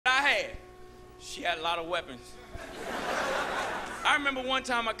had? She had a lot of weapons. I remember one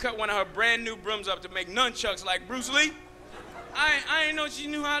time I cut one of her brand new brooms up to make nunchucks like Bruce Lee. I didn't know she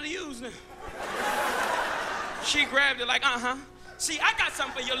knew how to use them. She grabbed it like, See, I got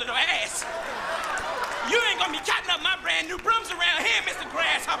something for your little ass. You ain't gonna be cutting up my brand new brooms around here, Mr.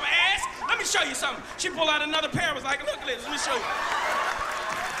 Grasshopper ass. Let me show you something. She pulled out another pair and was like, look at this, let me show you.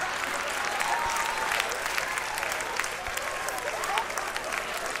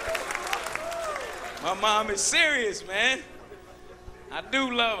 My mom is serious, man. I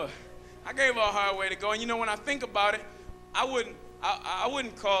do love her. I gave her a hard way to go, and you know, when I think about it, I wouldn't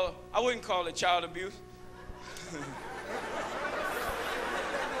call it child abuse.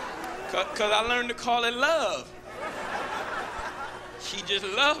 Cause I learned to call it love. She just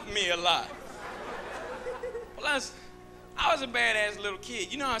loved me a lot. Plus, I was a badass little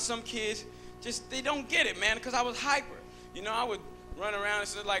kid. You know how some kids they don't get it, man, because I was hyper. You know, I would run around and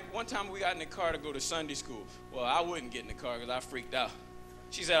say, like, one time we got in the car to go to Sunday school. Well, I wouldn't get in the car because I freaked out.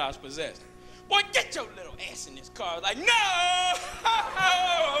 She said I was possessed. Boy, get your little ass in this car. I was like, no!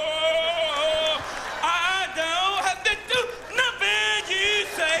 I don't have to do nothing you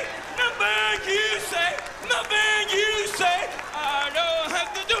say, nothing you say, nothing you say. I don't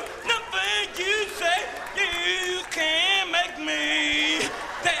have to do nothing you say. You can't make me.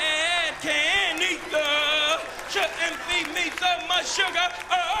 Dad can't eat the shouldn't feed me so much sugar.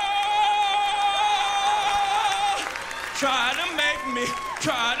 Oh, try to make me,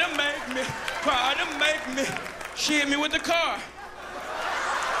 try to make me, try to make me. She hit me with the car.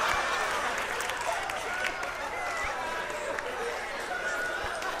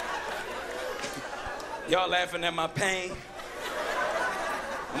 Y'all laughing at my pain?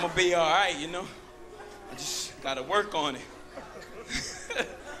 I'm gonna be all right, you know? I just gotta work on it.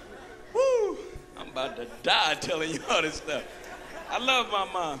 Woo! I'm about to die telling you all this stuff. I love my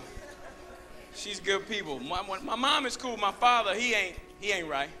mom. She's good people. My mom is cool. My father, he ain't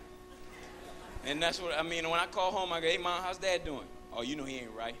right. And that's what, I mean, when I call home, I go, hey, Mom, how's Dad doing? Oh, you know he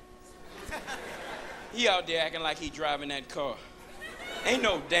ain't right. He out there acting like he driving that car. Ain't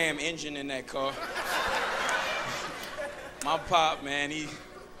no damn engine in that car. My pop, man, he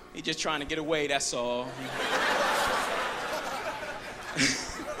just trying to get away, that's all.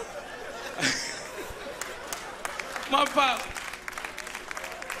 My pop,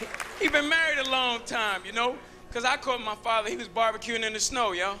 he been married a long time, you know? Because I caught my father, he was barbecuing in the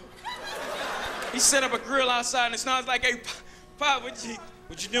snow, yo. He set up a grill outside in the snow. I was like, hey, Pop, what you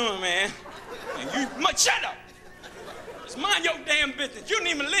doing, man? And you, shut up! Just mind your damn business. You don't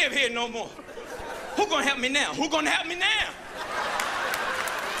even live here no more. Who gonna help me now? Who gonna help me now?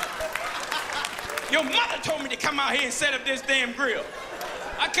 Your mother told me to come out here and set up this damn grill.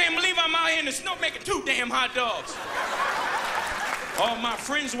 I can't believe I'm out here in the snow making 2 damn hot dogs. All my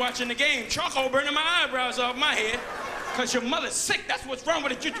friends watching the game, charcoal burning my eyebrows off my head. Cause your mother's sick, that's what's wrong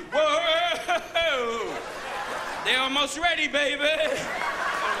with it. Whoa! They're almost ready, baby.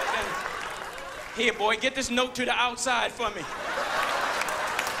 Here, boy, get this note to the outside for me.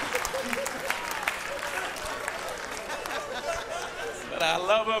 But I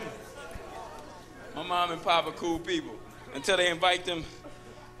love them. My mom and pop are cool people. Until they invite them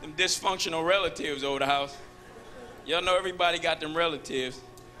dysfunctional relatives over the house. Y'all know everybody got them relatives.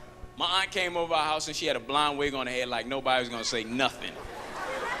 My aunt came over our house and she had a blonde wig on her head like nobody was gonna say nothing.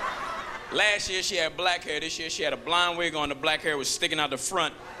 Last year she had black hair. This year she had a blonde wig on. The black hair was sticking out the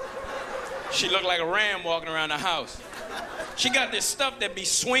front. She looked like a ram walking around the house. She got this stuff that be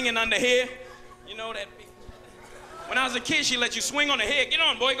swinging under here. You know that? When I was a kid, she let you swing on the head. Get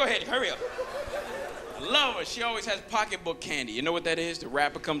on, boy, go ahead, hurry up. I love her. She always has pocketbook candy. You know what that is? The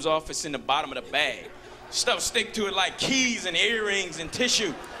wrapper comes off, it's in the bottom of the bag. Stuff stick to it like keys and earrings and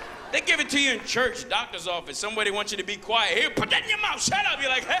tissue. They give it to you in church, doctor's office. Somebody wants you to be quiet. Here, put that in your mouth, shut up. You're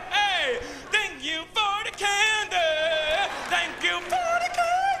like, hey, thank you for the candy. Thank you for the candy.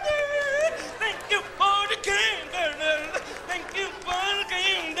 Thank you for the candy. Thank you for the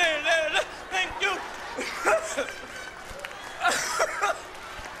candy. Thank you.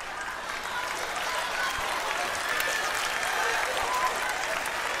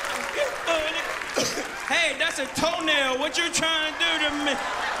 Hey, that's a toenail. What you trying to do to me?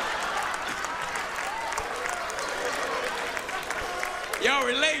 Y'all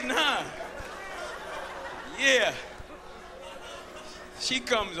relating, huh? Yeah. She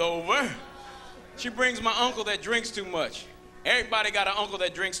comes over. She brings my uncle that drinks too much. Everybody got an uncle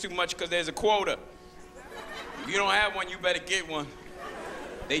that drinks too much because there's a quota. If you don't have one, you better get one.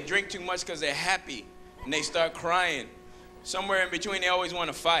 They drink too much because they're happy and they start crying. Somewhere in between, they always want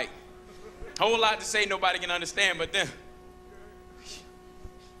to fight. Whole lot to say nobody can understand, but then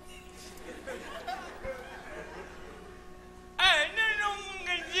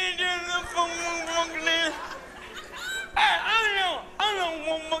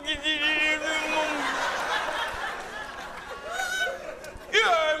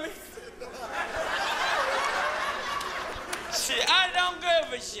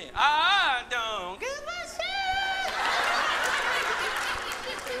give a shit. I don't give a shit.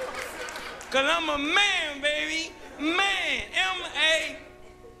 Cause I'm a man, baby. Man. M-A,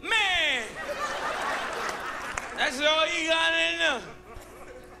 man. That's all you gotta know.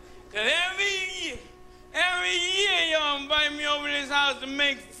 Cause every year y'all invite me over to this house to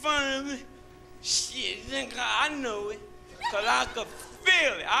make fun of me. Shit, I know it. Cause I could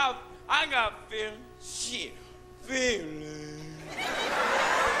feel it. I got feeling. Shit, feeling.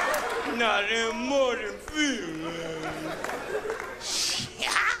 Nothing more than feeling.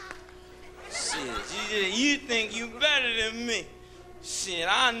 Shit, you think you better than me. Shit,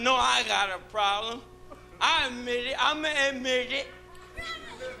 I know I got a problem. I admit it. I'ma admit it.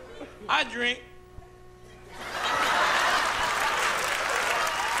 I drink.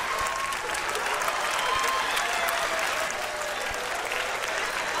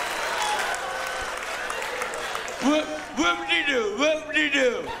 Whoop-de-doo,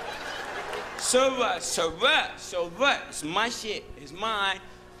 whoop-de-doo. So what? It's my shit, it's mine,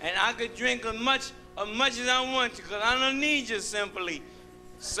 and I could drink as much as I want to, because I don't need you sympathetic.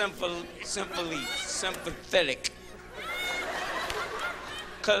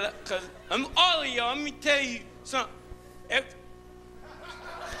 Cause I'm all of y'all, let me tell you something.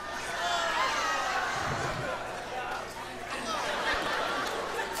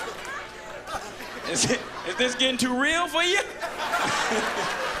 Is this getting too real for you?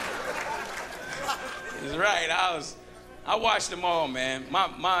 It's right. I watched them all, man. I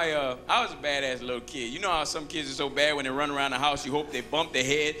was a badass little kid. You know how some kids are so bad when they run around the house, you hope they bump their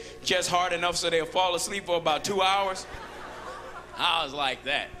head just hard enough so they'll fall asleep for about 2 hours? I was like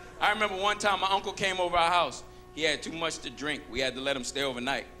that. I remember one time my uncle came over our house. He had too much to drink. We had to let him stay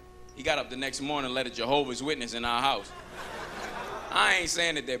overnight. He got up the next morning and let a Jehovah's Witness in our house. I ain't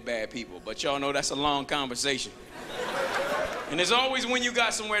saying that they're bad people, but y'all know that's a long conversation. And there's always when you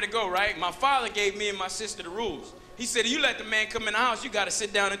got somewhere to go, right? My father gave me and my sister the rules. He said, you let the man come in the house, you gotta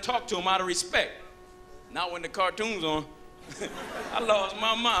sit down and talk to him out of respect. Not when the cartoon's on. I lost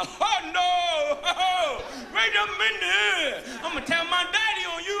my mind. Oh no! Oh, wait a minute! I'm gonna tell my daddy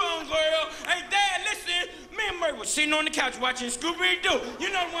on you, Uncle Earl. Hey, Dad, listen. Me and Murray was sitting on the couch watching Scooby-Doo. You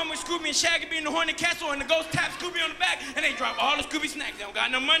know the one with Scooby and Shaggy be in the Horny Castle and the ghost tap Scooby on the back and they drop all the Scooby snacks. They don't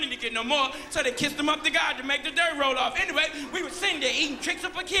got no money to get no more, so they kissed him up to God to make the dirt roll off. Anyway, we were sitting there eating tricks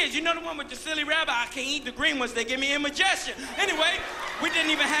up for kids. You know the one with the silly rabbit? I can't eat the green ones. They give me indigestion. Anyway, we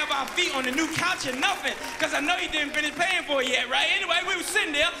didn't even have our feet on the new couch or nothing, because I know he didn't finish paying for it yet, right? Anyway, we were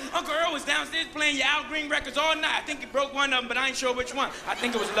sitting there. Uncle Earl was downstairs playing your Al Green records all night. I think he broke one of them, but I ain't sure which one. I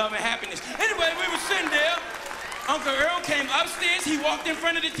think it was Love and Happiness. Anyway, we were sitting there. Uncle Earl came upstairs. He walked in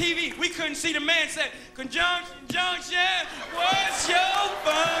front of the TV. We couldn't see the man. Said, "Conjunction, junction, what's your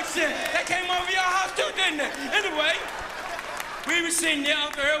function?" That came over your house too, didn't it? Anyway, we were sitting there.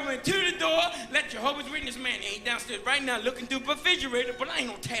 Uncle Earl went to the door. Let Jehovah's Witness man. He ain't downstairs right now looking through the refrigerator, but I ain't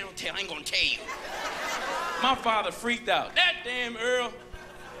gonna tell. I ain't gonna tell you. My father freaked out. That damn Earl.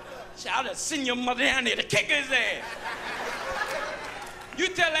 I'll just send your mother down there to kick his ass. You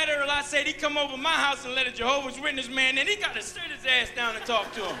tell that Earl I said he come over my house and let a Jehovah's Witness man in, he got to sit his ass down and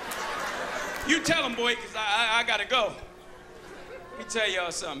talk to him. You tell him, boy, because I got to go. Let me tell y'all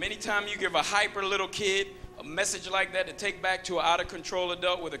something. Anytime you give a hyper little kid a message like that to take back to an out-of-control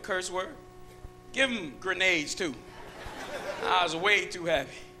adult with a curse word, give him grenades, too. I was way too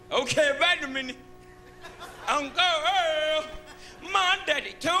happy. Okay, wait a minute. Uncle Earl, my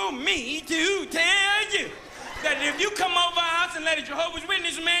daddy told me to tell you that if you come over our house and let a Jehovah's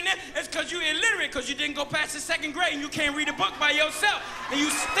Witness man in, it's because you're illiterate, because you didn't go past the 2nd grade and you can't read a book by yourself. And you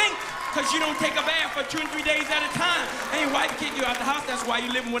stink because you don't take a bath for 2 and 3 days at a time. And your wife kicked you out the house. That's why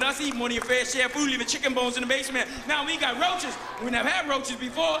you living with us, eating more than your fair share of food, leaving chicken bones in the basement. Now we got roaches. We never had roaches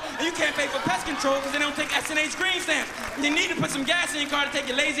before. And you can't pay for pest control because they don't take S&H green stamps. You need to put some gas in your car to take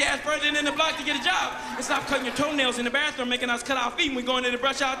your lazy ass further in the block to get a job. And stop cutting your toenails in the bathroom, making us cut our feet when we going in to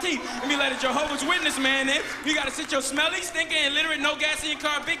brush our teeth. And we let a Jehovah's Witness man in. You gotta sit your smelly, stinking, illiterate, no gas in your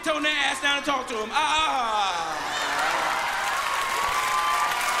car, big toenail ass down and talk to him.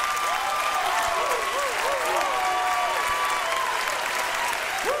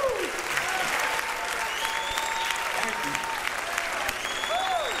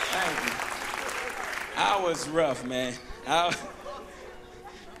 Thank you. I was rough, man.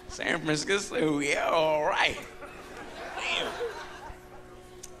 San Francisco, yeah, all right. Damn.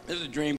 This is a dream.